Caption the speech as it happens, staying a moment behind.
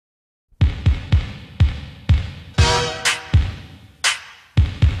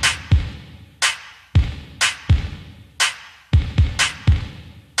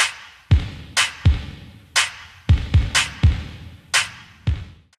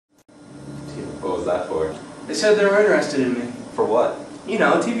What was that for? They said they were interested in me. For what? You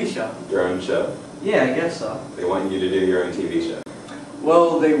know, a TV show. Your own show? Yeah, I guess so. They want you to do your own TV show.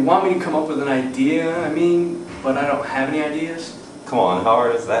 Well, they want me to come up with an idea, but I don't have any ideas. Come on, how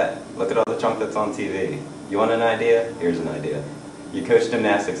hard is that? Look at all the junk that's on TV. You want an idea? Here's an idea. You coach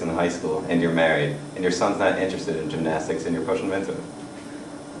gymnastics in high school, and you're married, and your son's not interested in gymnastics, and you're pushing him into it.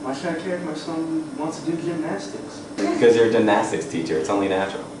 Why should I care if my son wants to do gymnastics? Because you're a gymnastics teacher, it's only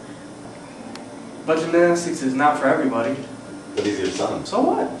natural. But gymnastics is not for everybody. But he's your son. So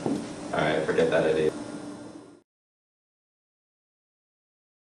what? Alright, forget that idea.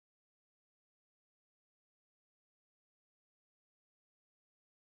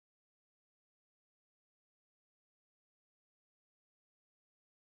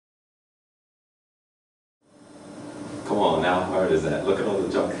 Come on, how hard is that? Look at all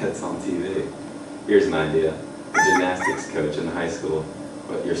the junk that's on TV. Here's an idea. A gymnastics coach in high school,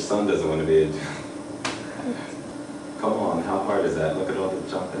 but your son doesn't want to be a... Come on, how hard is that? Look at all the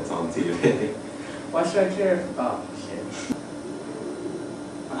junk that's on TV. Why should I care? Oh, shit.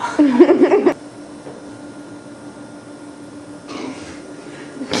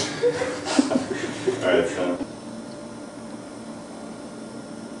 Alright, so...